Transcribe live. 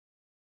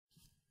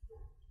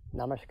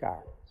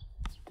Namaskar.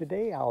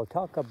 Today I'll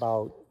talk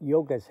about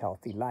yoga's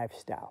healthy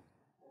lifestyle.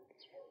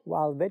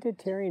 While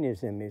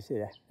vegetarianism is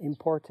an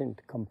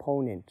important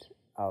component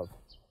of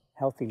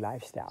healthy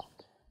lifestyle,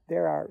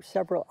 there are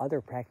several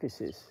other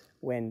practices.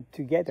 When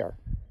together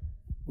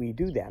we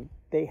do them,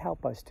 they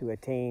help us to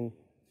attain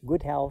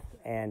good health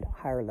and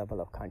higher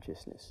level of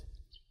consciousness.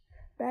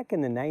 Back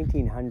in the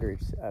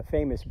 1900s, a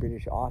famous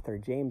British author,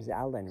 James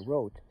Allen,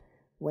 wrote,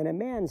 "When a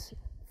man's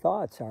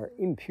thoughts are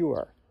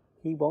impure,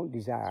 he won't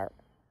desire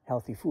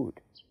healthy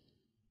food.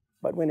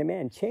 But when a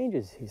man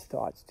changes his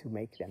thoughts to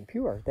make them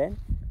pure, then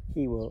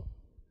he won't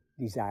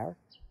desire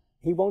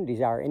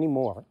any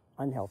more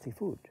unhealthy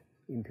food,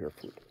 impure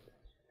food."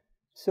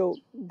 So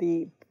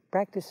the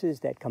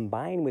practices that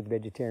combine with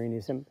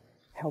vegetarianism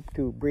help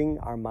to bring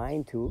our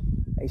mind to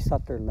a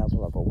subtler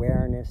level of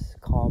awareness,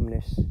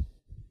 calmness,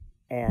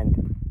 and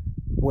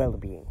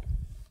well-being.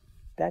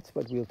 That's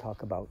what we'll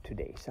talk about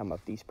today, some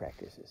of these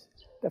practices.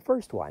 The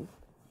first one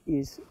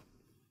is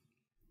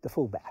the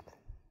full bath.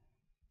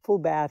 Full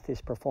bath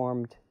is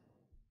performed,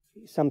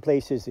 some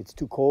places it's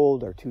too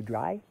cold or too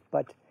dry,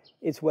 but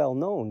it's well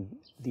known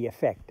the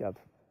effect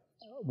of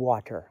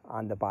water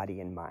on the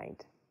body and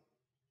mind.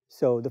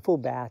 So the full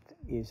bath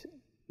is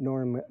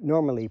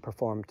normally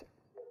performed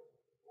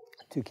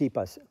to keep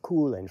us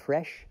cool and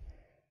fresh,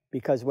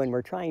 because when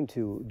we're trying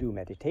to do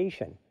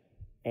meditation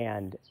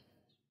and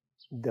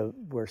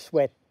we're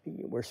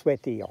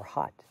sweaty or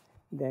hot,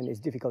 then it's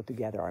difficult to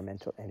gather our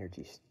mental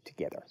energies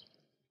together.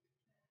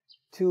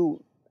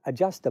 To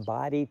adjust the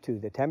body to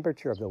the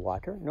temperature of the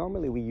water,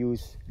 normally we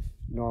use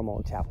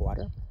normal tap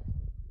water.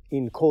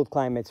 In cold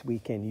climates, we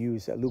can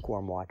use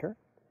lukewarm water.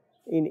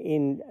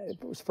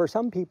 For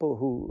some people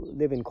who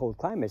live in cold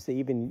climates, they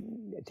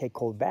even take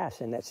cold baths,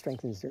 and that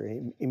strengthens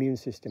their immune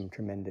system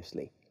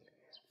tremendously.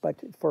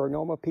 But for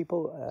normal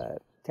people,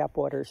 tap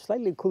water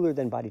slightly cooler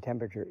than body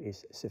temperature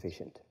is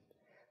sufficient.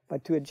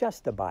 But to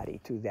adjust the body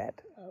to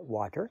that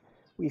water,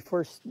 we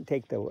first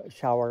take the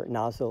shower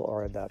nozzle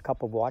or the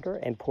cup of water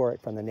and pour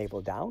it from the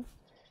navel down.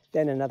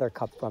 Then another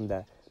cup from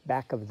the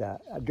back of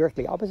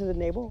directly opposite the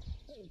navel,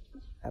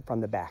 from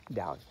the back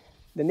down.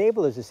 The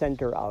navel is the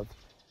center of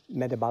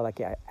metabolic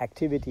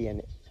activity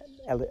and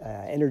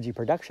energy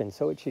production,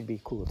 so it should be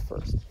cooled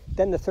first.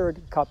 Then the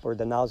third cup or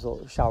the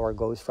nozzle shower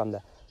goes from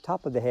the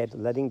top of the head,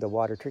 letting the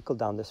water trickle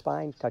down the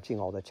spine, touching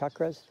all the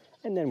chakras,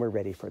 and then we're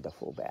ready for the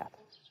full bath.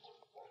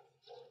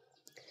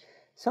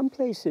 Some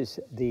places,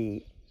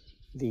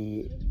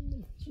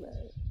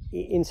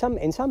 in some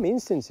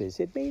instances,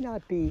 it may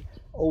not be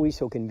always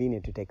so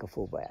convenient to take a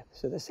full bath.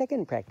 So the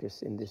second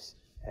practice in the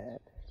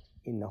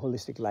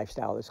holistic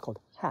lifestyle is called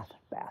half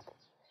bath.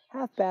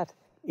 Half bath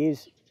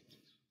is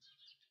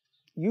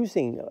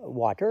using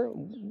water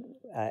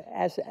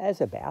as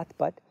a bath,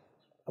 but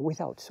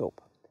without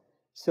soap.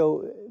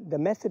 So the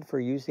method for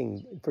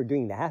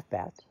doing the half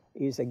bath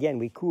is, again,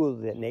 we cool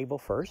the navel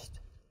first.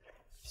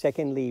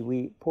 Secondly,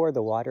 we pour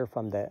the water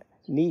from the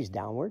knees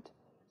downward.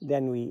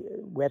 Then we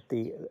wet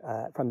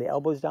from the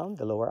elbows down,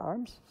 the lower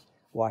arms,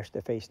 wash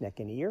the face,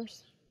 neck, and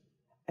ears.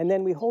 And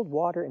then we hold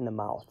water in the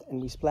mouth,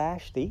 and we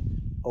splash the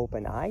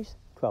open eyes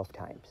 12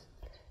 times.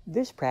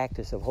 This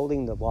practice of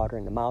holding the water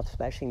in the mouth,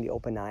 splashing the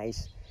open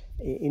eyes,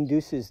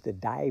 induces the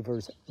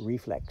diver's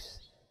reflex.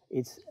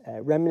 It's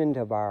a remnant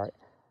of our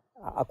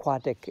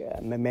aquatic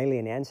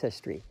mammalian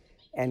ancestry.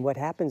 And what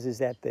happens is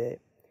that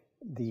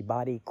the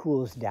body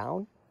cools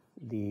down.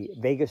 The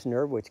vagus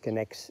nerve, which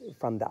connects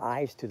from the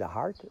eyes to the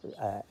heart,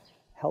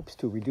 helps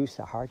to reduce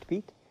the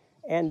heartbeat.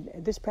 And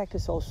this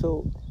practice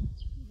also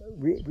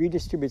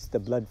redistributes the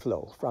blood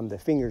flow from the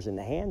fingers and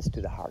the hands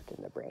to the heart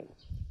and the brain.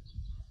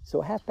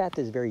 So half bath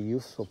is a very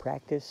useful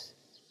practice,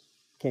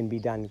 can be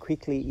done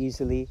quickly,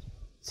 easily,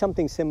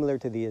 something similar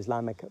to the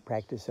Islamic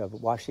practice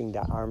of washing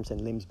the arms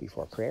and limbs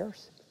before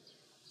prayers.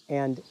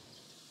 And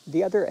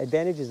the other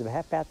advantages of a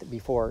half bath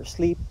before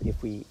sleep,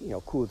 if we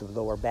cool the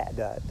lower back,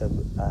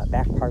 the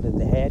back part of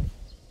the head,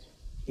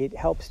 it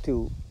helps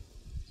to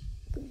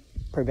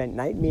prevent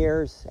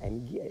nightmares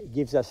and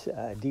gives us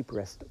deep,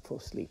 restful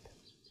sleep.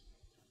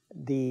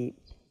 The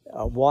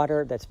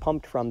water that's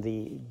pumped from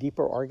the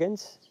deeper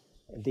organs,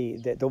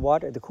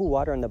 the cool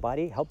water in the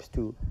body helps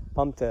to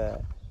pump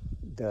the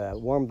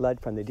warm blood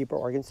from the deeper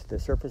organs to the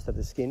surface of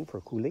the skin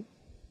for cooling,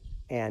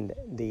 and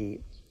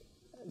the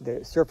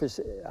surface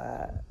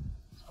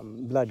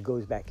blood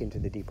goes back into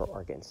the deeper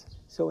organs.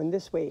 So in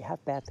this way,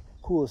 half bath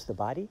cools the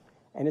body,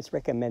 and it's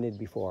recommended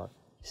before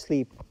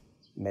sleep,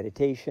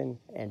 meditation,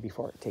 and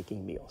before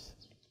taking meals.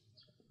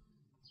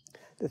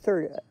 The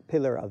third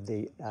pillar of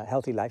the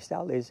healthy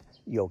lifestyle is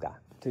yoga.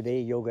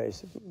 Today, yoga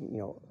is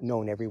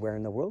known everywhere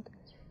in the world,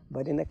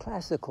 but in the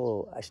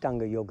classical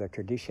Ashtanga yoga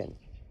tradition,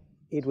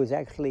 it was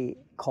actually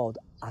called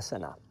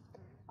asana.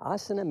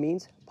 Asana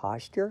means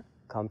posture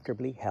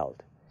comfortably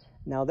held.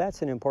 Now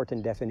that's an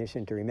important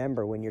definition to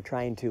remember when you're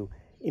trying to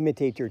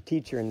imitate your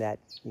teacher in that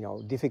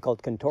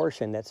difficult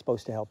contortion that's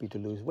supposed to help you to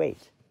lose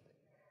weight.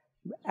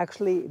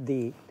 Actually,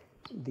 the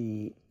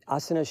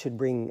asana should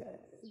bring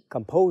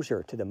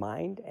composure to the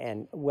mind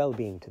and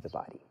well-being to the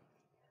body.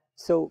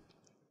 So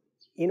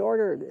In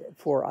order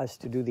for us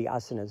to do the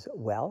asanas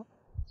well,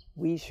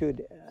 we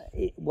should,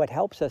 what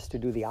helps us to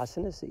do the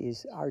asanas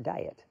is our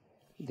diet.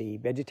 The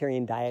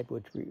vegetarian diet,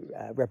 which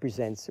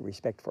represents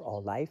respect for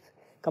all life,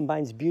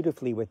 combines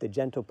beautifully with the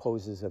gentle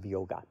poses of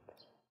yoga.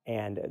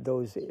 And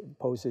those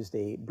poses,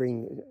 they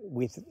bring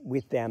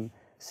with them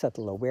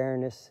subtle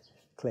awareness,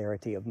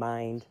 clarity of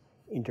mind,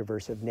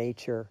 interversive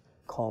nature,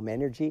 calm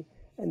energy.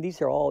 And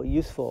these are all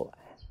useful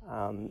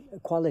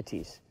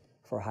qualities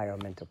for higher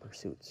mental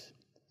pursuits.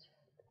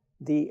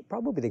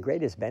 Probably the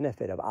greatest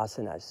benefit of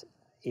asanas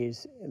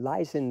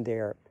lies in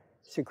their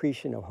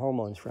secretion of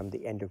hormones from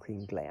the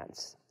endocrine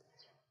glands.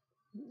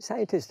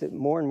 Scientists,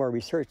 more and more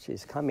research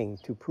is coming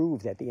to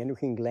prove that the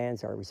endocrine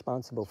glands are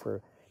responsible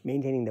for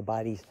maintaining the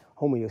body's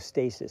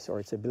homeostasis, or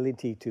its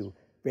ability to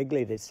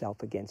regulate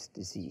itself against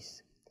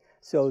disease.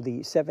 So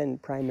the 7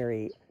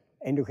 primary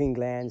endocrine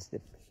glands,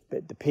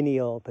 the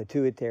pineal,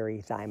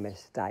 pituitary,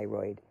 thymus,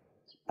 thyroid,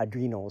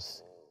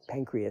 adrenals,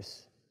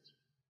 pancreas,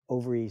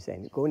 ovaries,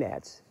 and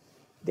gonads,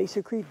 they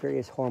secrete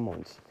various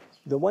hormones.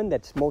 The one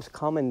that's most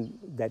common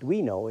that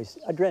we know is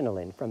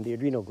adrenaline from the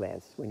adrenal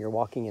glands. When you're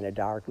walking in a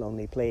dark,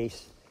 lonely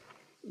place,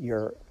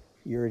 your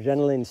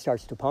adrenaline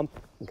starts to pump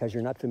because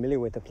you're not familiar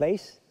with the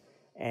place,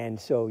 and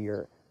so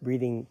your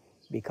breathing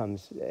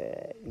becomes,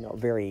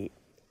 you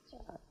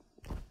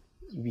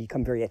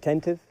become very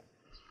attentive.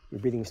 Your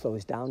breathing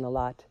slows down a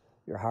lot.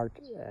 Your heart,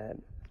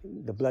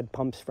 the blood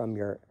pumps from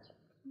your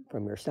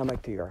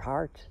stomach to your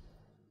heart,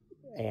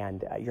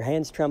 and your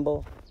hands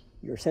tremble.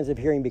 Your sense of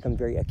hearing becomes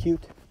very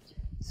acute.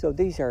 So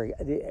these are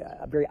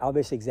a very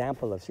obvious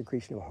example of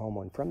secretion of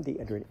hormone from the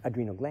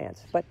adrenal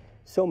glands. But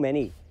so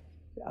many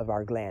of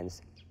our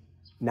glands,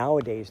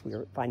 nowadays we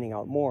are finding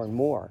out more and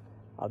more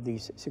of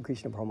these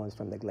secretion of hormones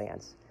from the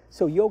glands.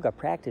 So yoga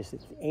practice,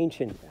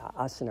 ancient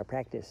asana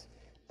practice,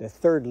 the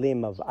third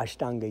limb of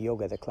Ashtanga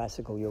yoga, the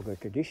classical yoga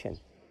tradition,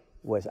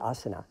 was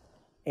asana.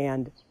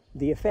 And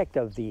the effect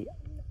of the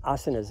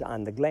asanas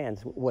on the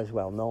glands was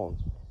well known.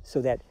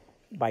 So that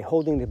by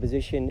holding the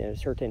position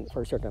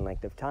for a certain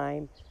length of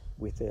time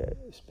with a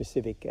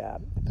specific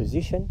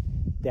position,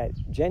 that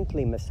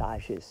gently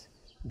massages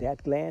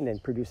that gland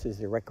and produces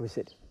the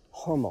requisite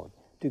hormone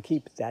to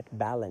keep that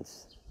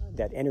balance,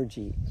 that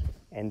energy,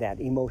 and that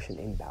emotion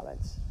in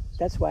balance.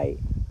 That's why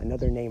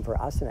another name for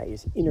asana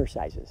is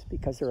exercises,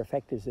 because their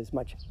effect is as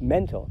much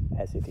mental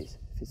as it is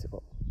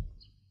physical.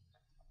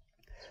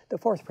 The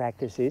fourth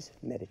practice is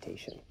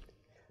meditation.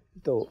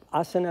 Though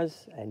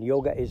asanas and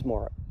yoga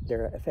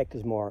their effect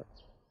is more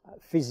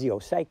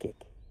physio-psychic,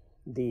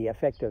 the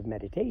effect of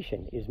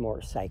meditation is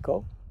more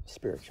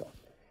psycho-spiritual.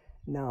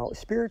 Now,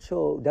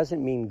 spiritual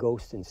doesn't mean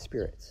ghosts and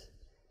spirits.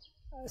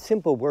 A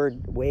simple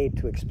way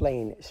to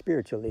explain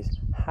spiritual is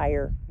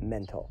higher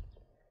mental.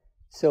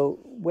 So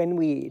when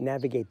we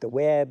navigate the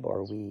web,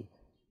 or we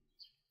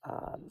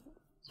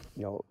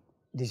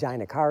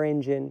design a car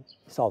engine,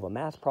 solve a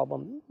math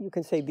problem, you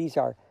can say these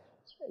are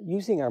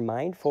using our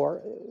mind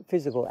for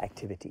physical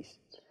activities.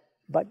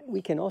 But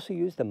we can also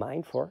use the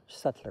mind for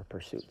subtler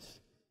pursuits.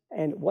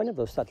 And one of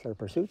those subtler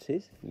pursuits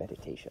is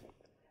meditation.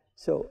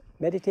 So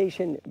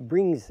meditation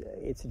brings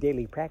its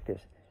daily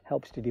practice,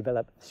 helps to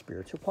develop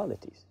spiritual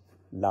qualities: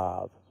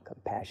 love,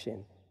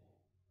 compassion,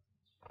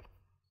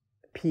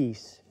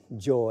 peace,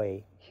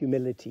 joy,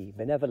 humility,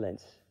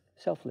 benevolence,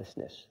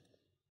 selflessness.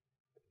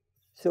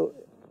 So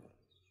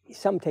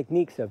some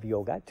techniques of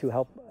yoga to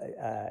help,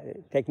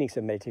 techniques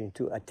of meditation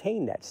to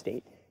attain that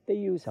state, they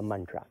use a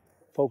mantra,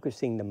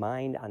 focusing the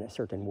mind on a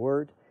certain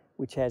word,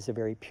 which has a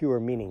very pure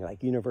meaning,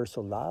 like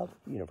universal love,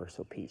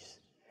 universal peace.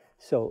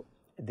 So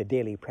the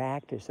daily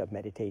practice of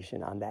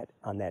meditation on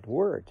that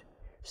word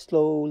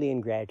slowly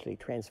and gradually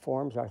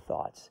transforms our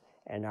thoughts,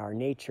 and our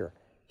nature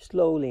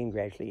slowly and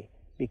gradually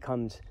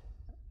becomes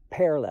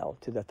parallel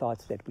to the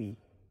thoughts that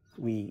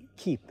we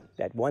keep,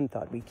 that one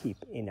thought we keep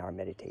in our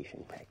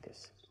meditation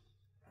practice.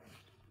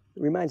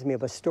 It reminds me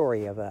of a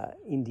story of a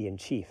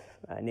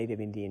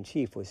native Indian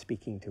chief was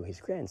speaking to his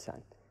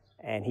grandson.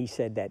 And he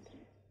said that,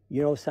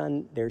 you know,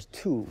 son, there's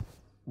 2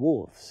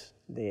 wolves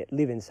that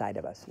live inside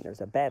of us, and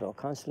there's a battle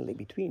constantly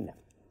between them.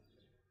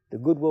 The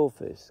good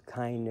wolf is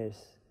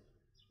kindness,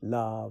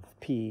 love,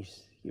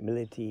 peace,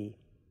 humility,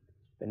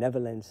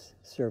 benevolence,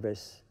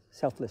 service,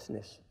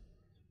 selflessness.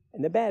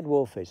 And the bad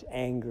wolf is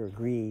anger,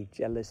 greed,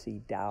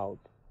 jealousy, doubt,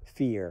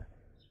 fear,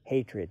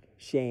 hatred,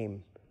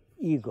 shame,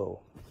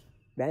 ego,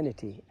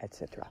 vanity,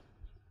 etc.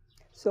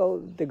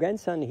 So the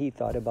grandson, he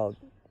thought about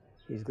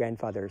his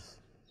grandfather's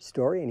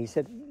story, and he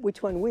said,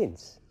 which one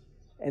wins?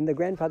 And the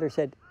grandfather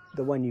said,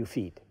 the one you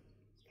feed.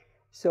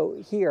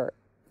 So here,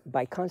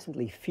 by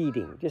constantly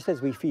feeding, just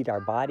as we feed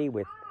our body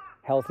with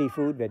healthy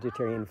food,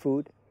 vegetarian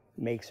food,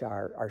 makes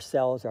our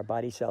cells, our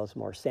body cells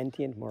more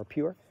sentient, more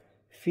pure,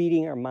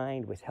 feeding our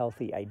mind with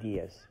healthy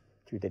ideas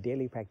through the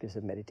daily practice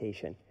of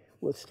meditation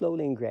will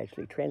slowly and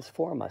gradually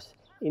transform us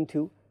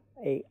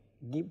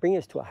bring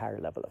us to a higher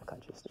level of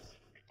consciousness.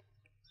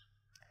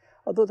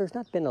 Although there's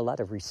not been a lot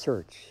of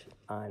research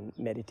on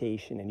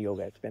meditation and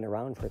yoga, it's been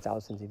around for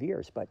thousands of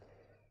years, but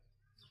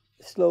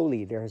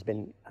slowly there has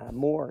been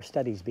more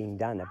studies being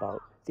done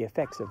about the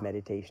effects of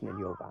meditation and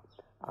yoga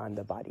on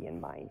the body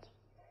and mind.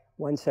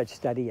 One such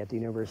study at the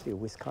University of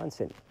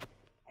Wisconsin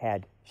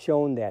had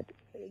shown that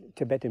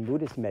Tibetan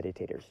Buddhist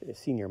meditators,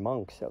 senior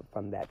monks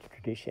from that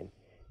tradition,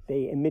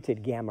 they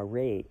emitted gamma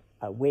ray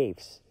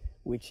waves,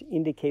 which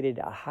indicated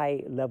a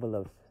high level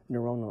of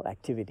neuronal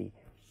activity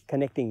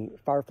connecting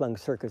far-flung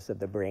circuits of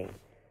the brain.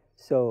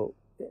 So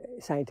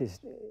scientists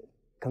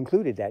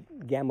concluded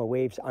that gamma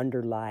waves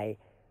underlie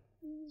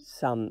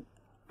some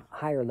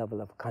higher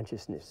level of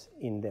consciousness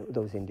in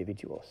those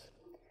individuals.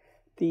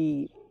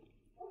 The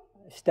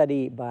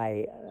study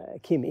by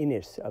Kim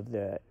Innes of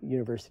the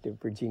University of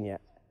Virginia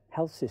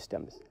Health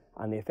Systems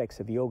on the effects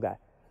of yoga,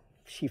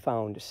 she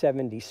found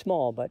 70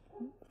 small but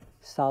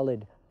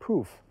solid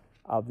proof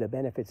of the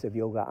benefits of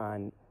yoga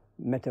on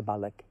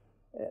metabolic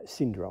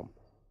syndrome,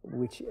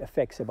 which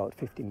affects about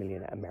 50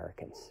 million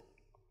Americans.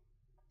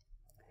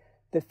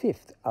 The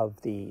fifth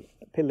of the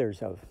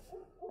pillars of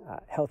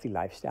healthy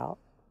lifestyle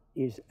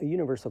is a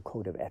universal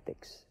code of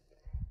ethics.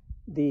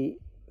 The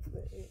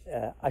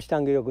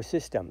Ashtanga Yoga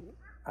system,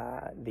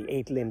 the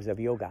 8 limbs of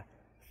yoga,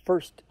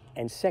 first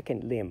and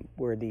second limb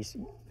were these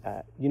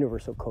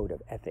universal code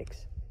of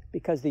ethics,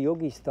 because the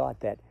yogis thought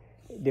that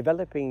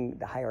developing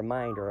the higher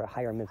mind or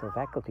higher mental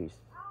faculties,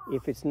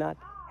 if it's not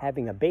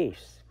having a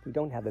base, if we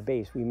don't have a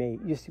base, we may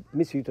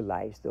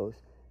misutilize those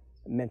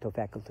mental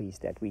faculties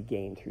that we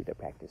gain through the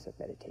practice of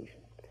meditation.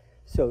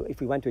 So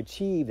if we want to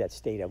achieve that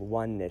state of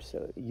oneness,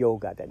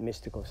 yoga, that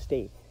mystical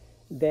state,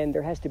 then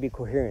there has to be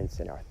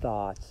coherence in our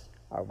thoughts,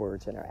 our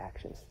words, and our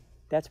actions.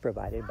 That's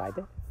provided by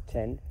the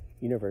 10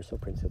 universal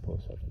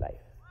principles of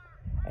life.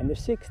 And the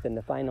sixth and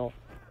the final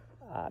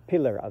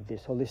pillar of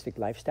this holistic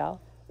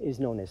lifestyle is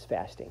known as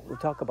fasting. We'll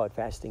talk about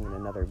fasting in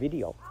another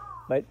video,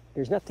 but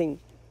there's nothing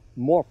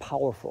more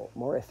powerful,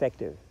 more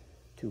effective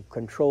to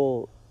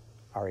control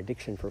our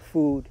addiction for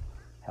food,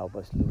 help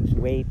us lose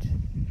weight,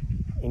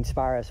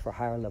 inspire us for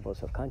higher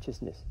levels of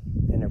consciousness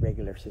than a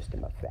regular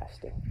system of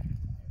fasting.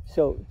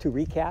 So to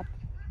recap,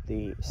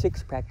 the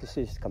 6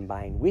 practices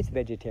combined with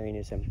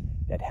vegetarianism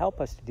that help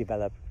us to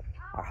develop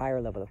our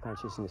higher level of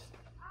consciousness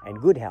and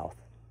good health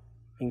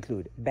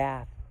include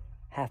bath,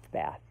 half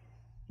bath,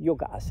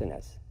 yoga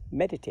asanas,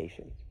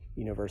 meditation,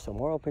 universal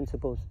moral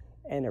principles,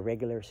 and a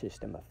regular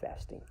system of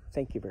fasting.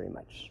 Thank you very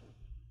much.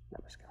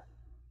 Namaskar.